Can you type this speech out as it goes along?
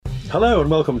Hello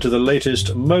and welcome to the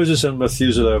latest Moses and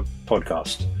Methuselah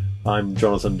podcast. I'm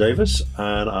Jonathan Davis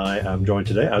and I am joined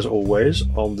today, as always,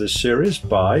 on this series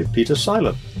by Peter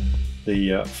Silent,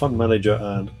 the fund manager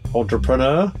and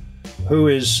entrepreneur who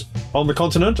is on the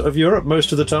continent of Europe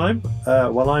most of the time,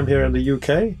 while I'm here in the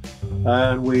UK,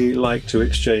 and we like to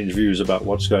exchange views about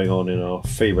what's going on in our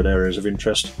favourite areas of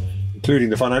interest, including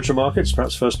the financial markets,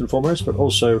 perhaps first and foremost, but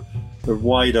also the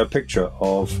wider picture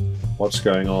of what's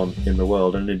going on in the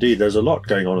world. And indeed, there's a lot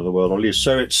going on in the world, or at least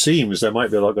so it seems there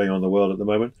might be a lot going on in the world at the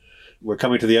moment. We're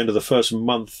coming to the end of the first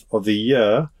month of the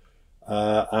year,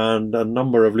 and a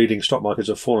number of leading stock markets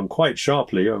have fallen quite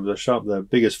sharply, the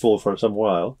biggest fall for some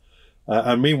while.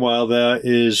 And meanwhile, there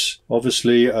is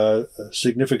obviously a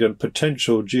significant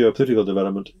potential geopolitical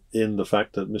development in the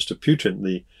fact that Mr. Putin,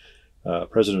 the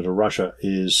president of Russia,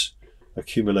 is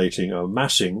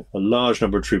amassing a large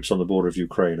number of troops on the border of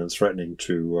Ukraine and threatening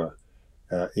to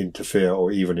interfere or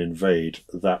even invade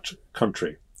that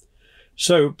country.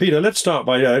 So, Peter, let's start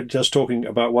by just talking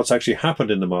about what's actually happened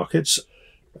in the markets.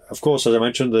 Of course, as I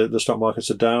mentioned, the stock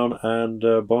markets are down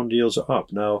and bond yields are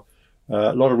up. Now,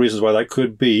 a lot of reasons why that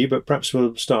could be, but perhaps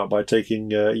we'll start by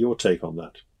taking your take on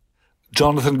that.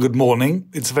 Jonathan, good morning.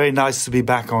 It's very nice to be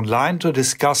back online to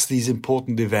discuss these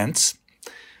important events.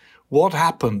 What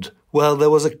happened? Well, there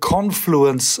was a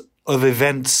confluence of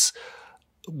events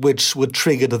which were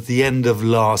triggered at the end of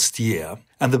last year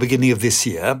and the beginning of this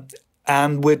year,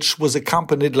 and which was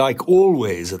accompanied, like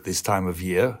always at this time of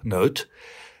year, note,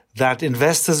 that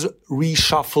investors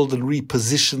reshuffled and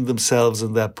repositioned themselves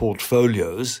in their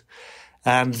portfolios,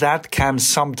 and that can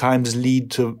sometimes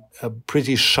lead to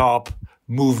pretty sharp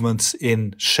movements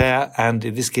in share and,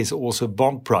 in this case, also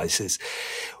bond prices.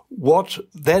 What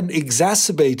then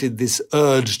exacerbated this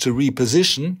urge to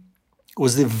reposition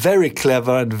was the very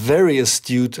clever and very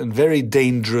astute and very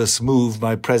dangerous move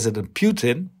by President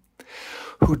Putin,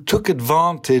 who took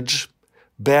advantage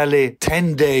barely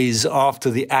 10 days after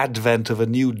the advent of a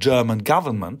new German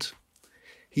government.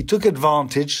 He took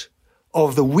advantage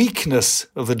of the weakness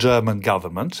of the German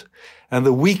government and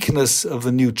the weakness of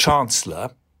the new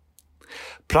chancellor,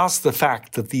 plus the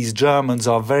fact that these Germans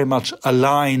are very much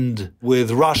aligned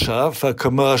with Russia for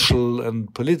commercial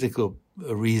and political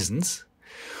reasons.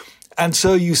 And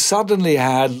so you suddenly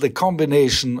had the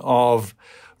combination of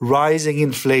rising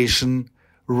inflation,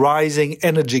 rising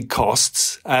energy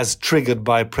costs as triggered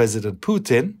by President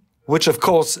Putin, which of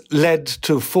course led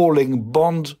to falling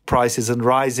bond prices and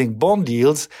rising bond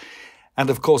yields. And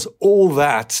of course, all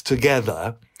that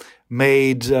together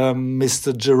made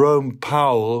Mr. Jerome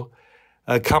Powell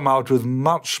come out with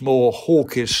much more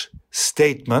hawkish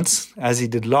statements, as he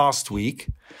did last week,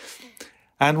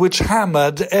 and which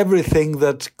hammered everything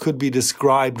that could be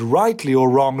described rightly or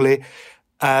wrongly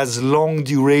as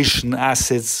long-duration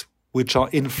assets which are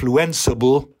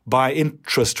influenceable by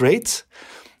interest rates,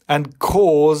 and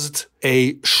caused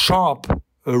a sharp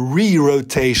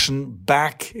re-rotation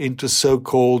back into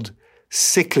so-called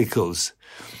cyclicals.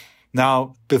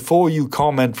 Now, before you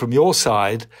comment from your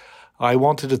side, I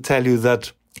wanted to tell you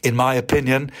that, in my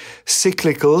opinion,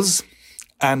 cyclicals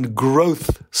and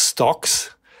growth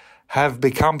stocks have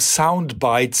become sound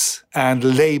bites and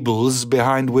labels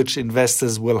behind which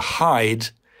investors will hide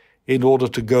in order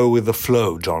to go with the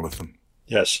flow, Jonathan.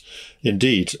 Yes,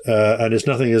 indeed. And it's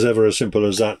nothing as ever as simple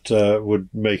as that would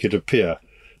make it appear,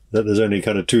 that there's only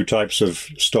kind of two types of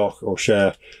stock or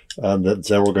share and that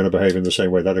they're all going to behave in the same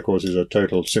way. That, of course, is a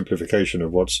total simplification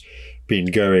of what's been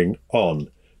going on.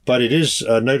 But it is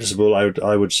noticeable,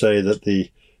 I would say, that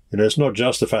it's not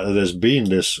just the fact that there's been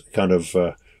this kind of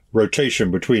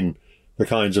rotation between the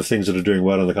kinds of things that are doing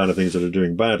well and the kind of things that are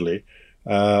doing badly,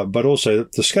 but also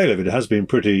the scale of it has been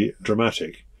pretty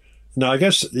dramatic. Now, I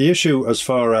guess the issue as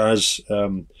far as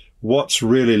what's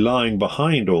really lying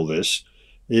behind all this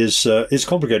is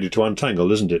complicated to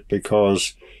untangle, isn't it?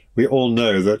 Because we all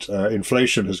know that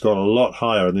inflation has gone a lot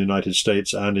higher in the United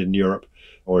States and in Europe,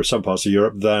 or some parts of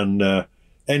Europe, than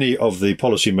any of the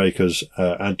policymakers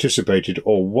anticipated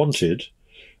or wanted,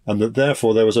 and that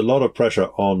therefore there was a lot of pressure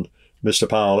on Mr.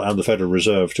 Powell and the Federal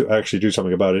Reserve to actually do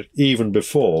something about it even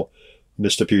before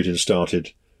Mr. Putin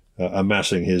started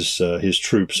amassing his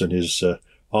troops and his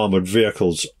armored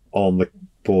vehicles on the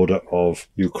border of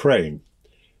Ukraine.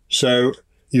 So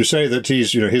you say that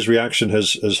his reaction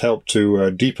has helped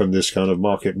to deepen this kind of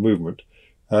market movement,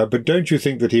 but don't you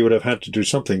think that he would have had to do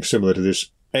something similar to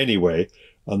this anyway,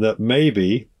 and that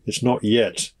maybe it's not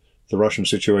yet the Russian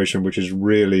situation which is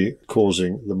really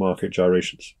causing the market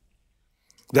gyrations?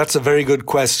 That's a very good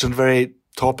question, very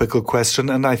topical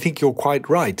question, and I think you're quite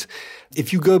right.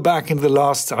 If you go back in the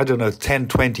last, 10,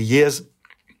 20 years,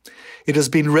 it has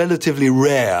been relatively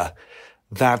rare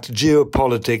that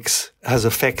geopolitics has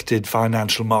affected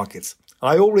financial markets.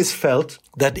 I always felt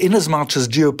that inasmuch as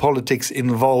geopolitics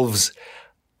involves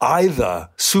either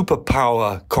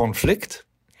superpower conflict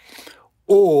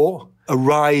or a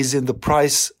rise in the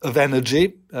price of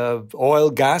energy, oil,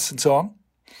 gas, and so on,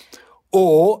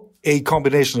 or a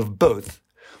combination of both,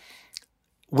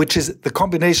 which is the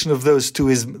combination of those two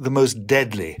is the most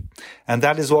deadly. And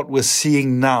that is what we're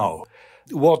seeing now.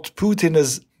 What Putin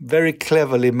has very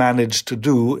cleverly managed to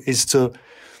do is to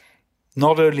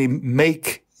not only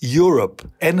make Europe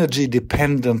energy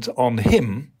dependent on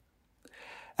him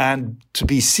and to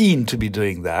be seen to be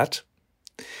doing that,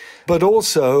 but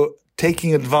also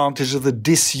taking advantage of the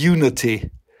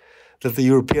disunity that the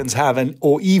Europeans have, and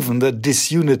or even the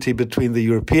disunity between the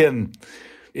European,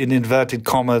 in inverted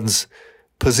commas,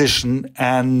 position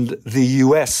and the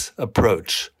US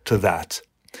approach to that.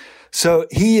 So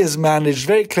he has managed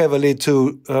very cleverly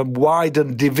to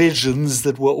widen divisions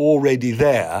that were already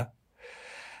there.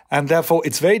 And therefore,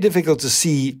 it's very difficult to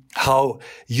see how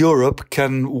Europe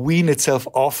can wean itself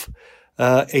off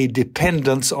a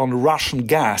dependence on Russian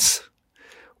gas,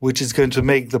 which is going to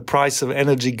make the price of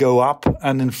energy go up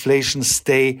and inflation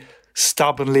stay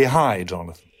stubbornly high,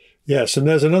 Jonathan. Yes, and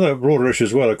there's another broader issue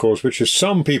as well, of course, which is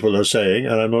some people are saying,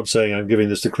 and I'm not saying I'm giving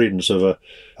this the credence of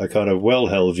a kind of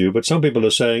well-held view, but some people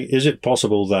are saying, is it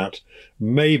possible that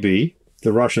maybe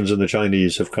the Russians and the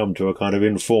Chinese have come to a kind of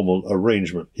informal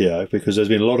arrangement here? Because there's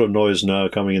been a lot of noise now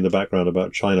coming in the background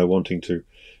about China wanting to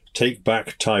take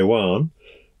back Taiwan.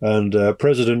 And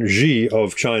President Xi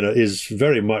of China is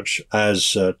very much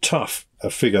as tough a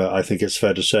figure, I think it's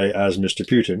fair to say, as Mr.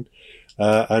 Putin.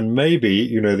 And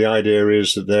maybe, the idea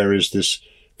is that there is this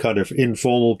kind of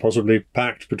informal, possibly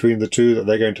pact between the two, that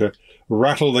they're going to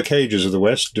rattle the cages of the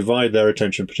West, divide their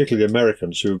attention, particularly the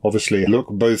Americans, who obviously look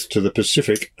both to the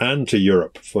Pacific and to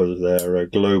Europe for their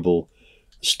global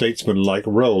statesman-like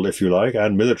role, if you like,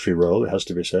 and military role, it has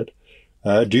to be said.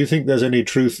 Do you think there's any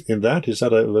truth in that?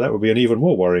 That would be an even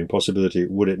more worrying possibility,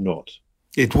 would it not?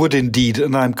 It would indeed,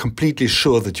 and I'm completely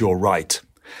sure that you're right.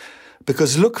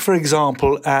 Because look, for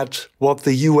example, at what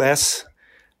the US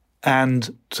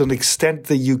and to an extent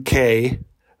the UK,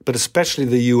 but especially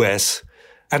the US,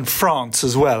 and France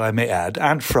as well, I may add,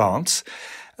 and France,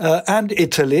 and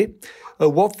Italy,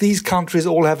 what these countries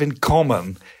all have in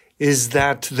common is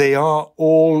that they are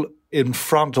all in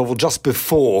front of or just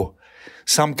before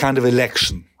some kind of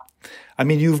election. I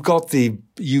mean, you've got the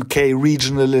UK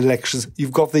regional elections,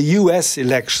 you've got the US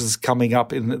elections coming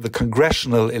up in the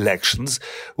congressional elections,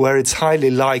 where it's highly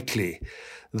likely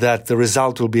that the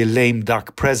result will be a lame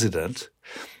duck president.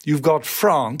 You've got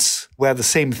France, where the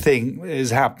same thing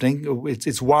is happening.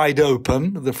 It's wide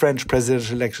open. The French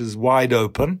presidential election is wide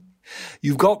open.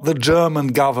 You've got the German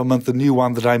government, the new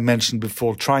one that I mentioned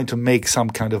before, trying to make some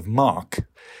kind of mark.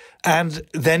 And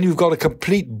then you've got a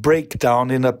complete breakdown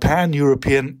in a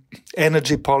pan-European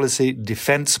energy policy,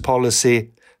 defense policy,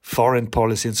 foreign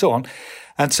policy, and so on.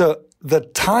 And so the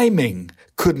timing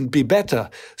couldn't be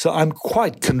better. So I'm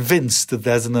quite convinced that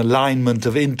there's an alignment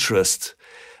of interest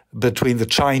between the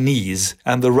Chinese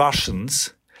and the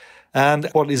Russians.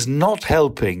 And what is not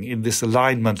helping in this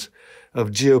alignment of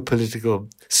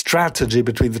geopolitical strategy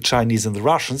between the Chinese and the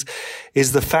Russians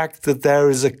is the fact that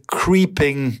there is a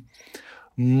creeping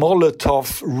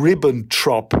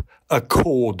Molotov-Ribbentrop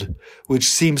accord, which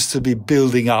seems to be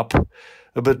building up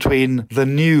between the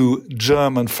new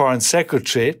German foreign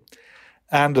secretary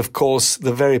and, of course,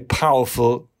 the very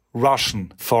powerful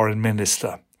Russian foreign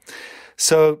minister.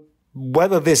 So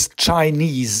whether this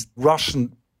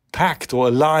Chinese-Russian pact or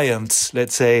alliance,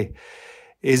 let's say,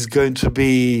 is going to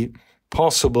be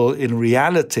possible in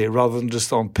reality rather than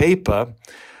just on paper,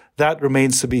 that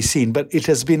remains to be seen. But it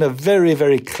has been a very,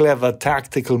 very clever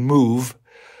tactical move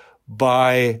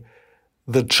by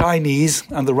the Chinese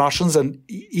and the Russians, and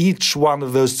each one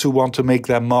of those two want to make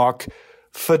their mark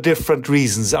for different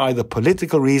reasons, either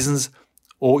political reasons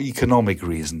or economic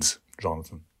reasons,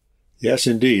 Jonathan. Yes,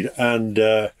 indeed. And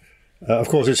of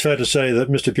course, it's fair to say that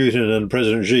Mr. Putin and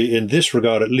President Xi, in this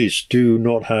regard at least, do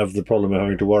not have the problem of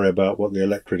having to worry about what the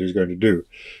electorate is going to do,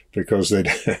 because they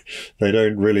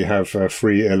don't really have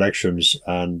free elections.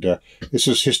 And this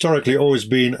has historically always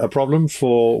been a problem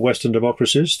for Western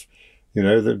democracies.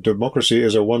 That democracy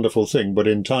is a wonderful thing, but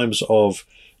in times of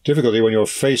difficulty, when you're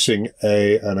facing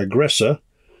an aggressor,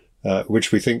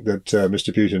 which we think that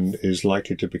Mr. Putin is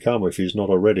likely to become if he's not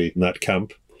already in that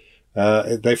camp,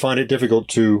 they find it difficult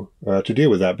to deal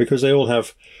with that, because they all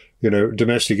have,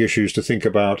 domestic issues to think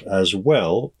about as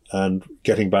well, and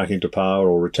getting back into power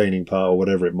or retaining power or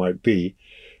whatever it might be.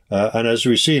 And as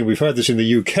we've seen, we've heard this in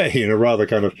the UK in a rather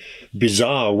kind of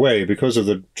bizarre way because of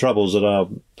the troubles that our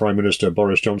Prime Minister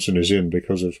Boris Johnson is in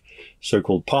because of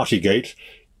so-called Partygate,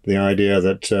 the idea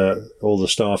that all the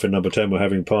staff in Number 10 were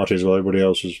having parties while everybody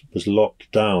else was locked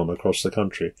down across the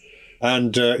country.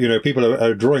 And, people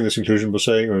are drawing this conclusion by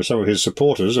saying, or some of his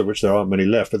supporters, of which there aren't many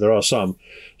left, but there are some,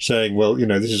 saying, well,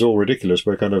 this is all ridiculous.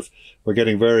 We're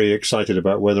getting very excited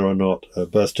about whether or not a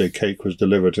birthday cake was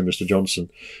delivered to Mr.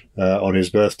 Johnson on his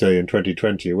birthday in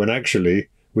 2020, when actually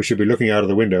we should be looking out of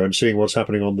the window and seeing what's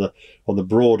happening on the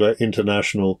broader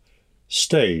international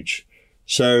stage.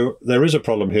 So there is a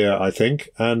problem here, I think,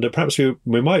 and perhaps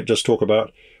we might just talk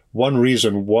about one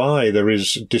reason why there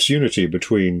is disunity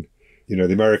between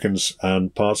the Americans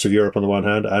and parts of Europe on the one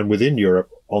hand, and within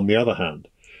Europe on the other hand.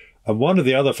 And one of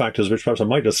the other factors, which perhaps I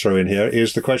might just throw in here,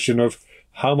 is the question of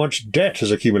how much debt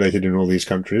has accumulated in all these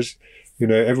countries.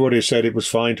 Everybody said it was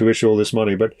fine to issue all this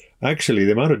money, but actually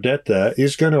the amount of debt there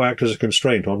is going to act as a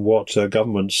constraint on what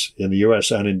governments in the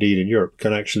US and indeed in Europe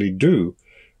can actually do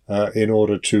in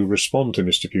order to respond to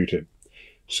Mr. Putin.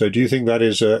 So do you think that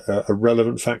is a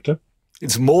relevant factor?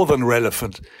 It's more than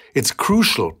relevant. It's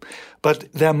crucial.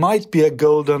 But there might be a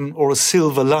golden or a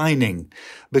silver lining,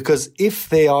 because if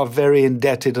they are very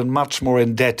indebted and much more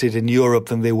indebted in Europe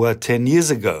than they were 10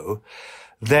 years ago,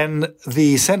 then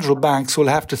the central banks will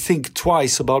have to think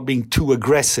twice about being too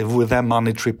aggressive with their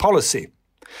monetary policy,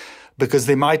 because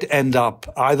they might end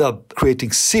up either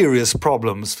creating serious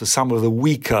problems for some of the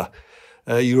weaker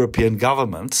European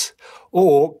governments,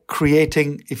 or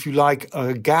creating, if you like,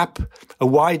 a gap, a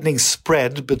widening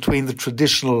spread between the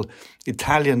traditional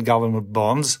Italian government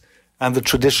bonds and the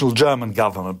traditional German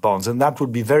government bonds. And that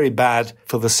would be very bad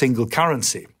for the single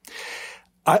currency.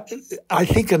 I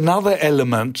think another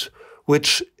element,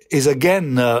 which is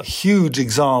again a huge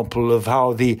example of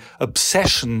how the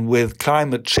obsession with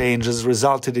climate change has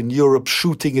resulted in Europe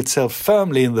shooting itself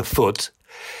firmly in the foot,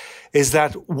 is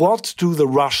that what do the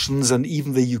Russians and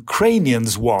even the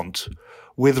Ukrainians want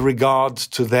with regard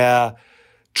to their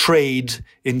trade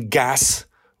in gas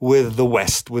with the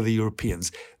West, with the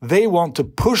Europeans? They want to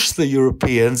push the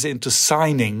Europeans into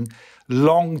signing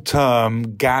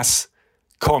long-term gas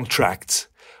contracts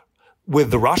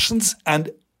with the Russians and,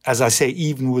 as I say,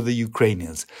 even with the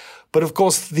Ukrainians. But of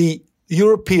course, the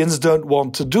Europeans don't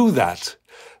want to do that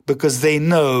because they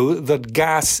know that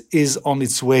gas is on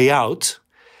its way out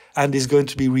and is going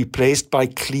to be replaced by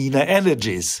cleaner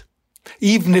energies.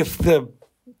 Even if the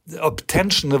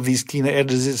obtention of these cleaner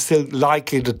energies is still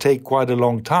likely to take quite a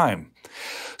long time.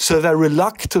 So they're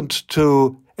reluctant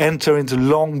to enter into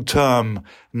long-term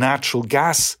natural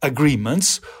gas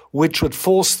agreements, which would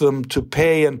force them to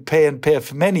pay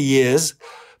for many years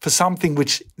for something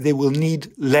which they will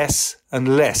need less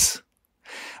and less.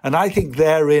 And I think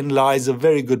therein lies a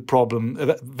very good problem,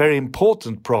 a very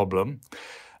important problem,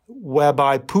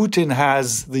 whereby Putin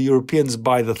has the Europeans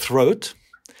by the throat.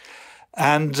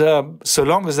 And so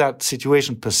long as that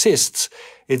situation persists,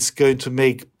 it's going to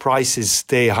make prices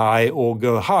stay high or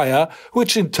go higher,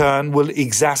 which in turn will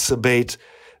exacerbate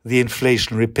the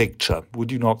inflationary picture.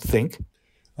 Would you not think?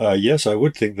 Yes, I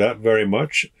would think that very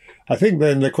much. I think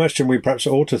then the question we perhaps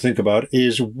ought to think about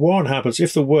is what happens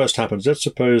if the worst happens. Let's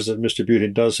suppose that Mr.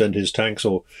 Putin does send his tanks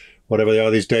or whatever they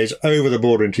are these days over the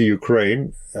border into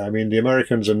Ukraine. I mean, the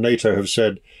Americans and NATO have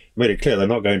made it clear they're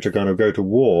not going to kind of go to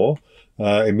war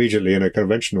immediately in a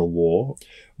conventional war,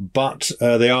 but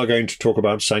they are going to talk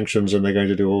about sanctions and they're going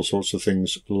to do all sorts of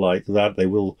things like that. They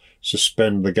will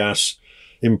suspend the gas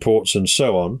imports and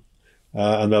so on,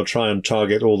 and they'll try and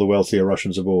target all the wealthier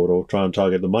Russians abroad, or try and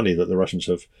target the money that the Russians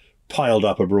have piled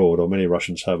up abroad, or many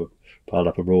Russians have piled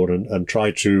up abroad, and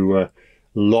try to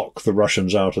lock the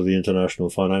Russians out of the international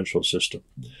financial system.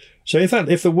 So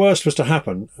if the worst was to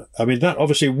happen, I mean, that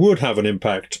obviously would have an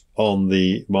impact on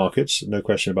the markets, no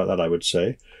question about that, I would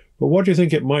say. But what do you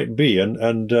think it might be,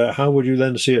 and how would you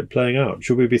then see it playing out?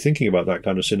 Should we be thinking about that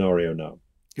kind of scenario now?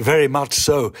 Very much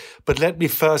so. But let me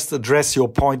first address your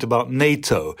point about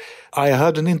NATO. I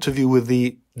heard an interview with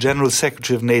the General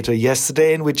Secretary of NATO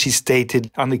yesterday in which he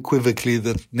stated unequivocally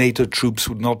that NATO troops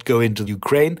would not go into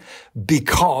Ukraine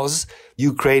because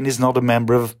Ukraine is not a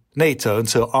member of NATO, and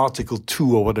so Article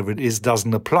 2 or whatever it is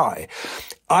doesn't apply.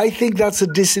 I think that's a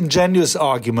disingenuous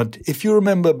argument. If you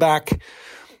remember back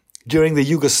during the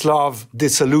Yugoslav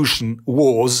dissolution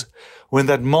wars, when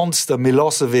that monster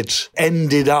Milosevic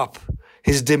ended up,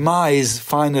 his demise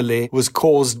finally was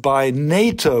caused by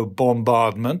NATO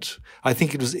bombardment. I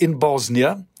think it was in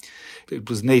Bosnia. It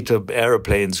was NATO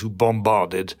aeroplanes who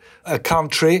bombarded a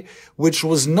country which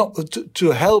was not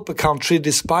to help a country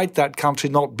despite that country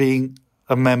not being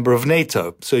a member of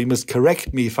NATO. So you must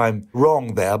correct me if I'm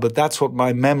wrong there, but that's what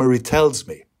my memory tells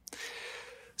me.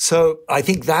 So I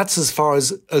think that's as far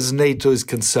as NATO is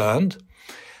concerned.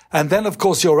 And then, of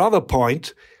course, your other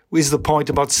point is the point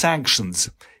about sanctions.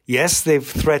 Yes, they've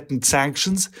threatened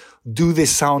sanctions. Do they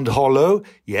sound hollow?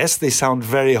 Yes, they sound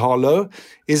very hollow.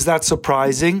 Is that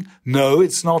surprising? No,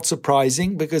 it's not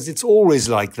surprising because it's always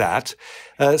like that.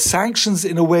 Sanctions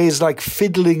in a way is like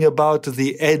fiddling about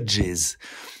the edges.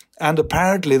 And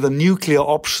apparently the nuclear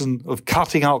option of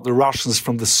cutting out the Russians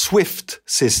from the SWIFT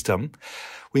system,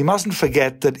 we mustn't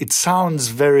forget that it sounds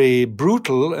very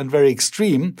brutal and very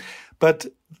extreme, but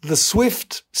the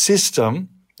SWIFT system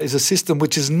is a system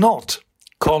which is not,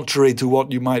 contrary to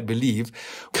what you might believe,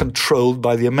 controlled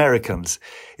by the Americans.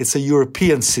 It's a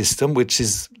European system which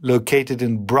is located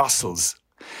in Brussels.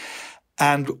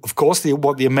 And of course,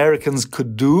 what the Americans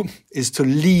could do is to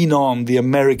lean on the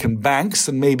American banks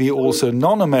and maybe also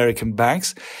non-American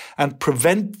banks and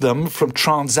prevent them from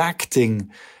transacting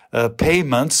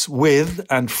payments with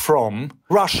and from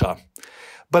Russia.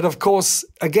 But of course,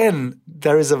 again,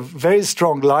 there is a very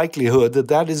strong likelihood that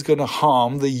that is going to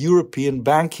harm the European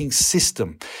banking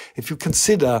system. If you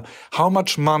consider how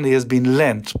much money has been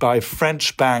lent by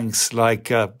French banks like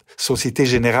Société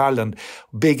Générale and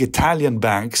big Italian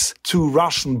banks to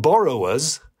Russian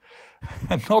borrowers,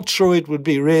 I'm not sure it would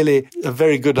be really a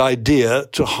very good idea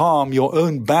to harm your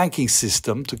own banking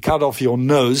system, to cut off your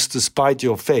nose to spite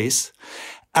your face,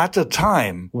 at a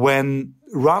time when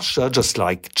Russia, just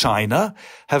like China,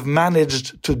 have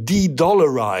managed to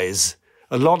de-dollarize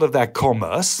a lot of their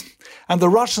commerce, and the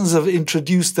Russians have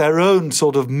introduced their own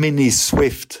sort of mini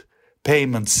SWIFT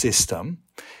payment system.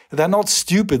 They're not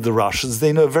stupid, the Russians.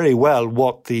 They know very well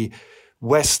what the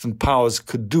Western powers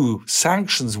could do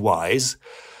sanctions-wise.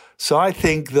 So I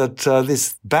think that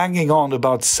this banging on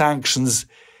about sanctions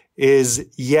is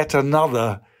yet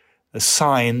another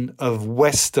sign of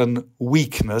Western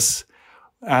weakness,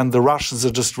 and the Russians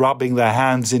are just rubbing their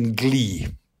hands in glee.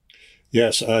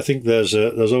 Yes, I think there's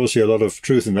obviously a lot of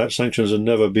truth in that. Sanctions have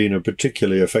never been a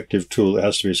particularly effective tool, it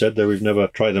has to be said, though we've never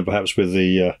tried them perhaps with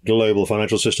the global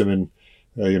financial system in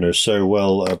so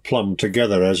well plumbed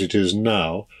together as it is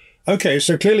now. Okay,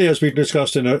 so clearly, as we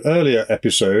discussed in an earlier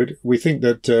episode, we think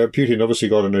that Putin obviously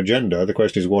got an agenda. The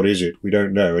question is, what is it? We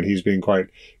don't know, and he's been quite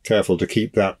careful to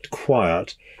keep that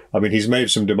quiet. I mean, he's made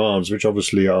some demands which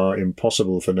obviously are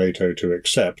impossible for NATO to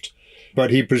accept, but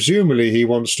he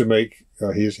wants to make,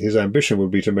 his ambition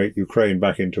would be to make Ukraine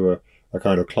back into a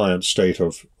kind of client state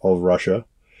of Russia.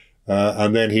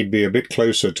 And then he'd be a bit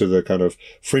closer to the kind of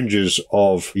fringes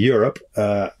of Europe,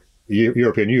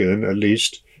 European Union at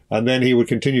least. And then he would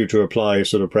continue to apply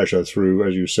sort of pressure through,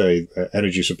 as you say,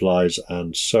 energy supplies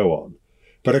and so on.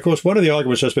 But of course, one of the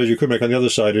arguments I suppose you could make on the other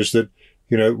side is that,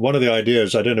 one of the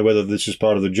ideas, I don't know whether this is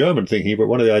part of the German thinking, but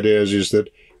one of the ideas is that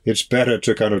it's better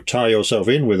to kind of tie yourself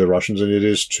in with the Russians than it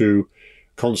is to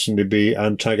constantly be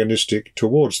antagonistic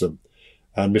towards them.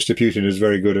 And Mr. Putin is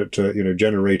very good at,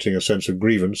 generating a sense of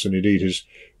grievance, and indeed his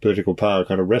political power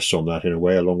kind of rests on that in a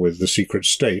way, along with the secret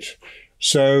state.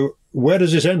 So where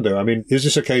does this end, though? I mean, is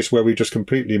this a case where we just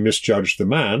completely misjudged the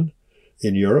man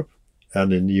in Europe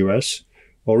and in the US?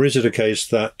 Or is it a case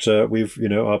that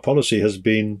our policy has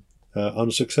been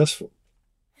unsuccessful?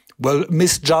 Well,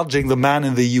 misjudging the man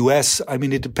in the US, I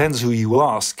mean, it depends who you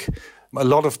ask. A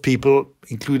lot of people,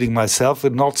 including myself, are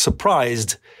not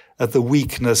surprised at the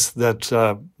weakness that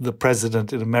the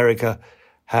president in America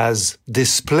has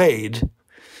displayed.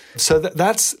 So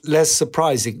that's less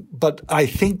surprising. But I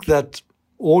think that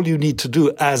all you need to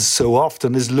do, as so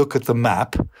often, is look at the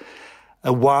map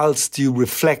whilst you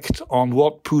reflect on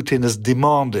what Putin has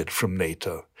demanded from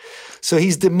NATO. So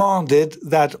he's demanded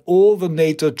that all the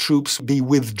NATO troops be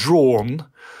withdrawn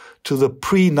to the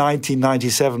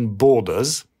pre-1997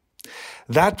 borders.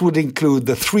 That would include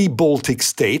the 3 Baltic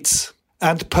states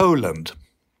and Poland.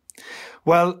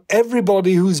 Well,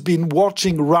 everybody who's been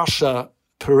watching Russia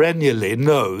perennially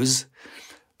knows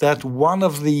that one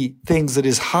of the things that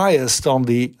is highest on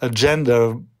the agenda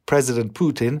of President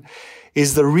Putin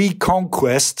is the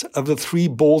reconquest of the 3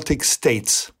 Baltic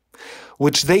states,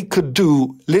 which they could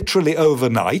do literally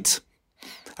overnight,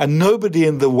 and nobody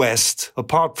in the West,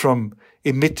 apart from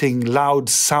emitting loud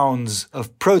sounds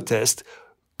of protest,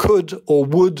 could or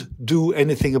would do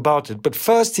anything about it. But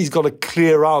first he's got to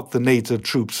clear out the NATO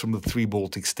troops from the 3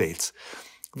 Baltic states.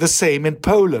 The same in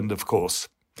Poland, of course.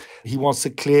 He wants to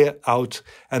clear out,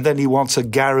 and then he wants a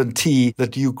guarantee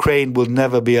that Ukraine will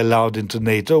never be allowed into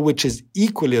NATO, which is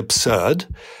equally absurd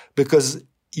because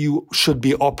you should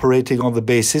be operating on the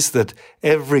basis that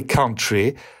every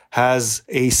country has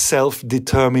a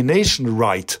self-determination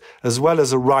right, as well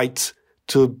as a right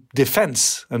to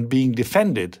defense and being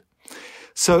defended.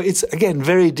 So it's, again,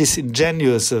 very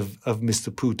disingenuous of Mr.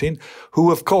 Putin,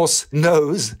 who, of course,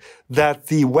 knows that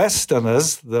the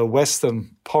Westerners, the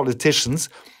Western politicians,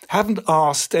 haven't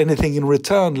asked anything in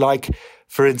return, like,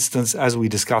 for instance, as we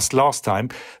discussed last time,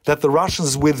 that the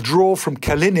Russians withdraw from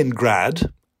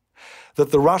Kaliningrad,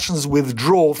 that the Russians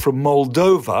withdraw from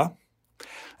Moldova,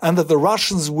 and that the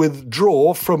Russians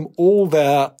withdraw from all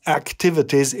their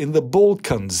activities in the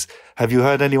Balkans. Have you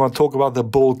heard anyone talk about the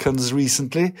Balkans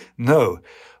recently? No.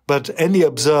 But any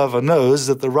observer knows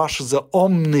that the Russians are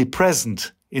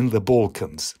omnipresent in the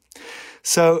Balkans.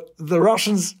 So the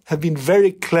Russians have been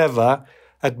very clever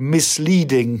at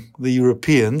misleading the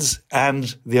Europeans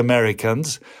and the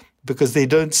Americans because they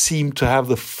don't seem to have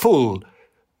the full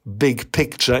big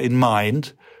picture in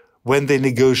mind when they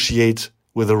negotiate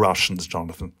with the Russians,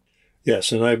 Jonathan.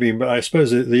 Yes, and I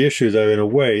suppose the issue, though, in a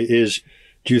way, is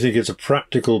do you think it's a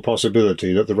practical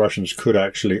possibility that the Russians could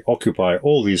actually occupy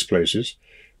all these places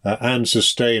and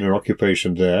sustain an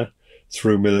occupation there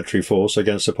through military force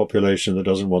against a population that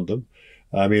doesn't want them?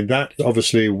 I mean, that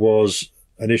obviously was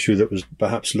an issue that was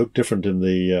perhaps looked different in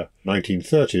the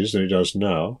 1930s than it does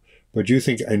now. But do you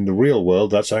think in the real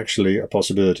world that's actually a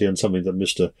possibility and something that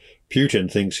Mr.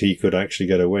 Putin thinks he could actually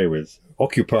get away with?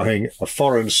 Occupying a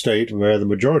foreign state where the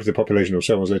majority of the population, or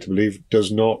someone's led to believe,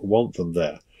 does not want them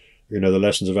there. You know, the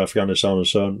lessons of Afghanistan and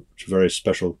so on, which are very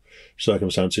special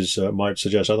circumstances, might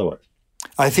suggest otherwise.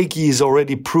 I think he's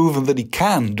already proven that he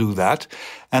can do that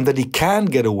and that he can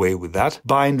get away with that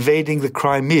by invading the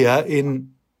Crimea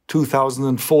in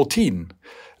 2014.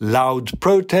 Loud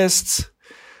protests,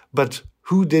 but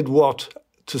who did what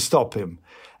to stop him?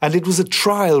 And it was a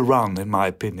trial run, in my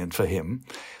opinion, for him.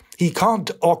 He can't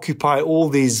occupy all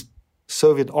these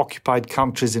Soviet-occupied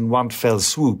countries in one fell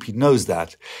swoop. He knows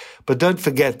that. But don't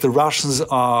forget, the Russians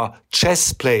are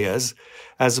chess players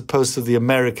as opposed to the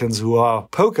Americans who are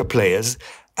poker players.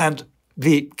 And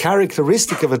the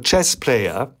characteristic of a chess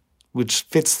player, which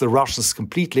fits the Russians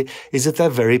completely, is that they're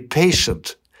very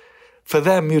patient. For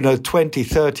them, 20,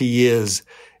 30 years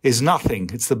is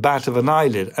nothing. It's the bat of an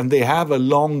eyelid. And they have a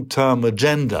long-term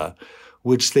agenda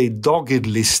which they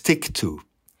doggedly stick to.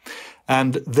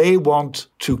 And they want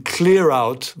to clear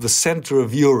out the center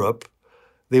of Europe.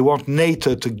 They want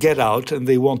NATO to get out and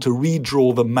they want to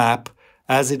redraw the map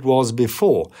as it was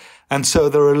before. And so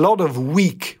there are a lot of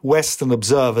weak Western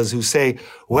observers who say,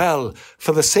 well,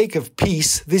 for the sake of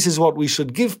peace, this is what we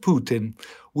should give Putin.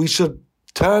 We should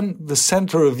turn the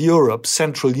center of Europe,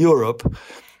 Central Europe,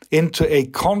 into a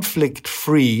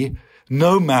conflict-free,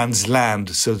 no man's land,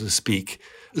 so to speak,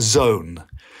 zone,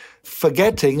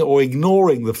 forgetting or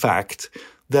ignoring the fact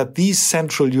that these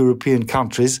Central European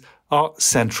countries are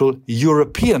Central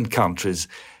European countries,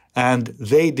 and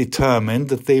they determined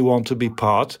that they want to be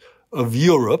part of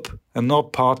Europe and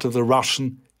not part of the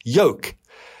Russian yoke.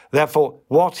 Therefore,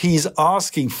 what he's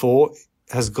asking for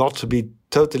has got to be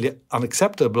totally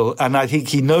unacceptable, and I think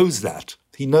he knows that.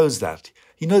 He knows that.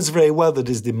 He knows very well that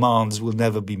his demands will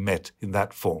never be met in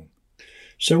that form.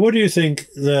 So what do you think,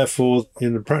 therefore,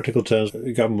 in the practical terms,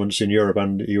 governments in Europe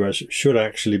and the US should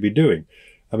actually be doing?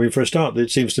 I mean, for a start,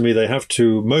 it seems to me they have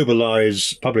to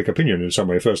mobilize public opinion in some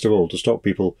way, first of all, to stop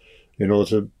people in order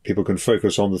to people can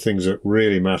focus on the things that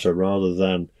really matter rather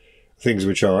than things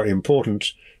which are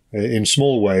important in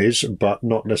small ways, but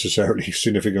not necessarily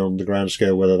significant on the grand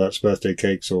scale, whether that's birthday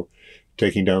cakes or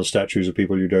taking down statues of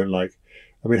people you don't like.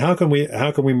 I mean, how can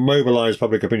we mobilize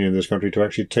public opinion in this country to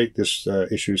actually take this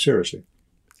issue seriously?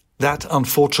 That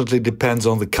unfortunately depends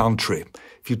on the country.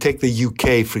 If you take the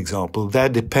UK, for example, their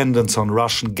dependence on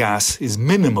Russian gas is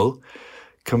minimal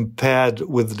compared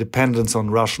with the dependence on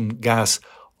Russian gas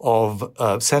of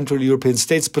Central European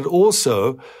states, but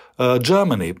also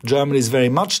Germany. Germany is very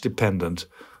much dependent.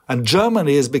 And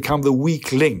Germany has become the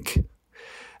weak link.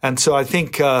 And so I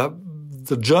think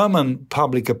the German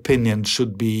public opinion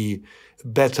should be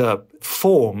better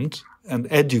formed and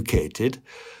educated.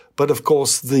 But of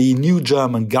course, the new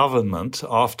German government,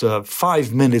 after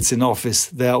 5 minutes in office,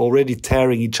 they're already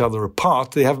tearing each other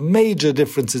apart. They have major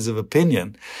differences of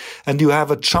opinion. And you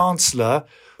have a chancellor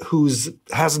who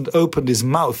hasn't opened his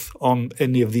mouth on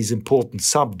any of these important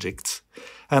subjects.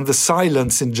 And the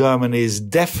silence in Germany is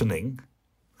deafening.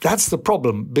 That's the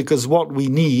problem, because what we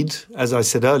need, as I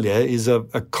said earlier, is a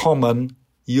common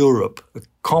Europe,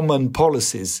 common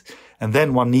policies. And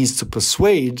then one needs to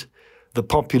persuade the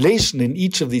population in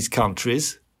each of these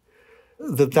countries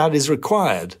that that is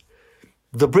required.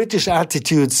 The British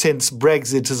attitude since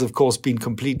Brexit has, of course, been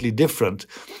completely different.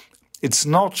 It's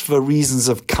not for reasons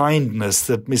of kindness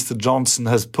that Mr. Johnson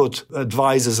has put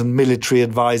advisors and military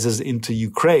advisors into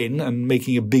Ukraine and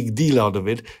making a big deal out of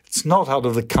it. It's not out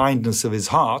of the kindness of his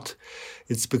heart.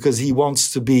 It's because he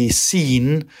wants to be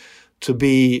seen to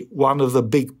be one of the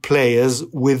big players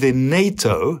within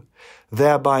NATO,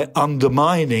 thereby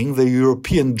undermining the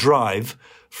European drive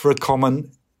for a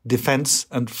common defense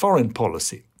and foreign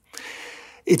policy.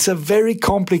 It's a very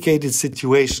complicated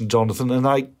situation, Jonathan, and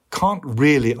I can't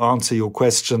really answer your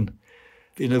question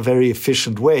in a very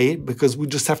efficient way because we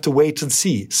just have to wait and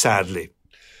see, sadly.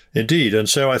 Indeed. And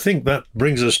so I think that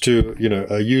brings us to,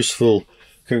 a useful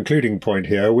concluding point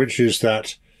here, which is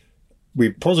that we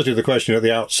posited the question at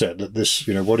the outset that this,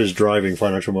 what is driving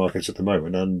financial markets at the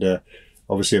moment? And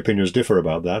obviously opinions differ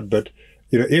about that. But,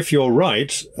 if you're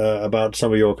right about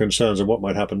some of your concerns and what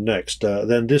might happen next,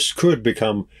 then this could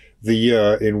become the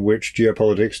year in which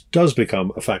geopolitics does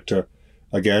become a factor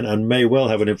again and may well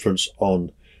have an influence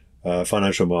on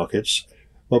financial markets.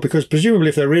 Well, because presumably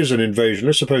if there is an invasion,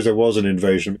 let's suppose there was an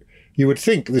invasion, you would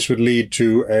think this would lead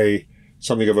to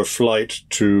something of a flight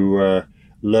to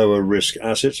lower risk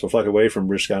assets or flight away from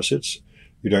risk assets.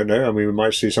 You don't know. I mean, we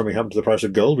might see something happen to the price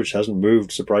of gold, which hasn't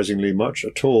moved surprisingly much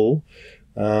at all,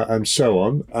 and so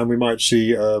on. And we might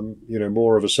see,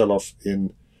 more of a sell-off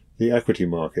in the equity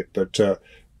market. But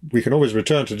we can always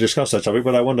return to discuss that topic,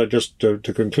 but I wonder just to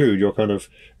conclude your kind of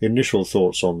initial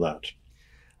thoughts on that.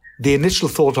 The initial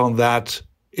thought on that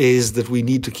is that we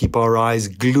need to keep our eyes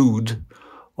glued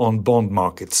on bond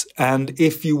markets. And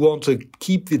if you want to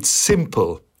keep it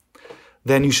simple,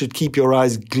 then you should keep your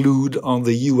eyes glued on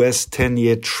the US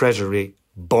 10-year Treasury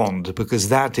bond, because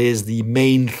that is the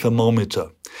main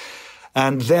thermometer.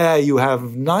 And there you have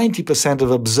 90%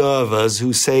 of observers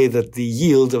who say that the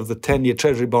yield of the 10-year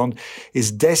Treasury bond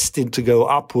is destined to go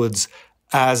upwards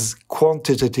as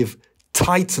quantitative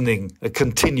tightening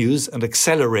continues and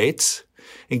accelerates,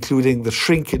 including the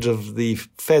shrinkage of the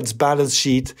Fed's balance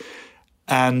sheet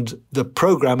and the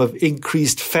program of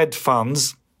increased Fed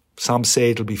funds. Some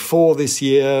say it'll be 4 this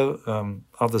year,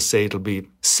 others say it'll be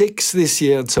 6 this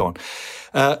year, and so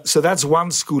on. So that's one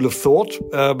school of thought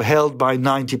held by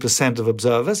 90% of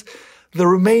observers. The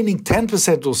remaining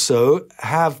 10% or so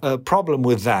have a problem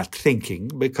with that thinking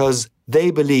because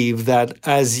they believe that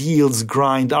as yields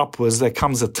grind upwards, there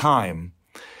comes a time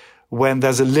when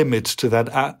there's a limit to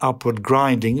that upward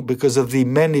grinding because of the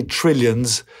many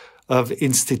trillions of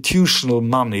institutional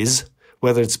monies,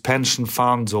 whether it's pension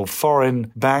funds or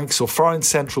foreign banks or foreign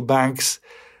central banks,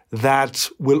 that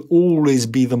will always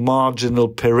be the marginal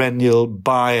perennial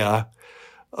buyer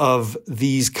of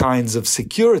these kinds of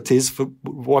securities for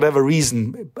whatever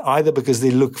reason, either because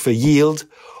they look for yield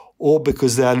or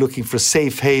because they are looking for a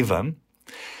safe haven.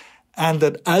 And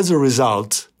that as a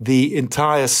result, the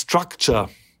entire structure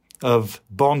of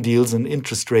bond yields and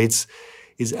interest rates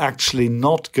is actually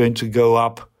not going to go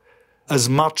up as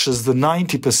much as the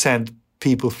 90%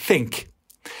 people think.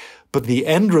 But the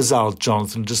end result,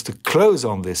 Jonathan, just to close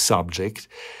on this subject,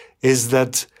 is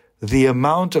that the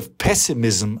amount of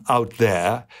pessimism out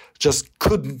there just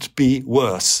couldn't be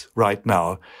worse right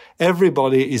now.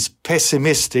 Everybody is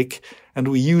pessimistic, and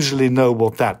we usually know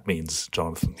what that means,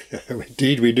 Jonathan.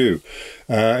 Indeed we do.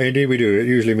 Indeed we do. It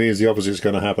usually means the opposite is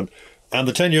going to happen. And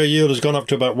the 10-year yield has gone up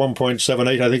to about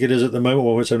 1.78, I think it is at the moment,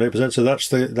 1.78%. So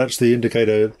that's the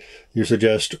indicator you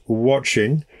suggest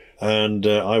watching. And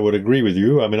I would agree with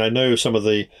you. I mean, I know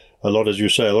a lot of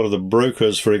the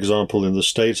brokers, for example, in the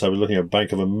States, I was looking at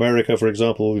Bank of America, for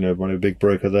example, one big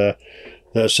broker there.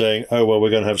 They're saying, oh, well, we're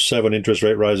going to have 7 interest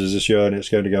rate rises this year and it's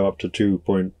going to go up to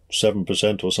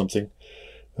 2.7% or something.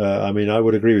 I mean, I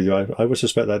would agree with you. I would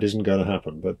suspect that isn't going to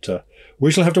happen. But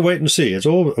we shall have to wait and see. It's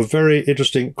all a very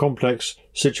interesting, complex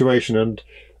situation and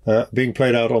being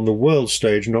played out on the world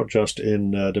stage, not just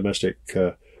in domestic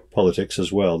politics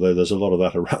as well, though there's a lot of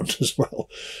that around as well.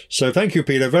 So thank you,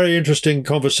 Peter. Very interesting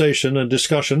conversation and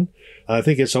discussion. I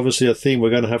think it's obviously a theme we're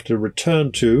going to have to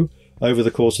return to over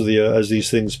the course of the year as these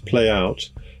things play out.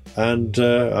 And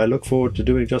I look forward to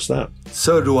doing just that.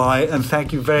 So do I. And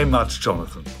thank you very much,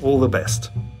 Jonathan. All the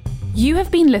best. You have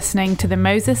been listening to the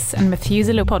Moses and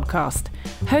Methuselah podcast,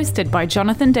 hosted by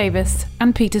Jonathan Davis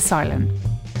and Peter Silen.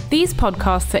 These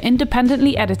podcasts are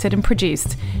independently edited and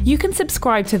produced. You can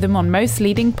subscribe to them on most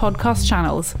leading podcast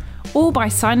channels or by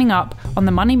signing up on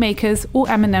the Moneymakers or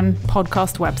M&M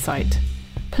podcast website.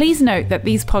 Please note that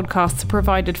these podcasts are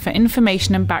provided for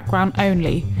information and background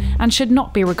only and should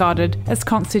not be regarded as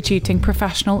constituting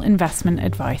professional investment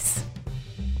advice.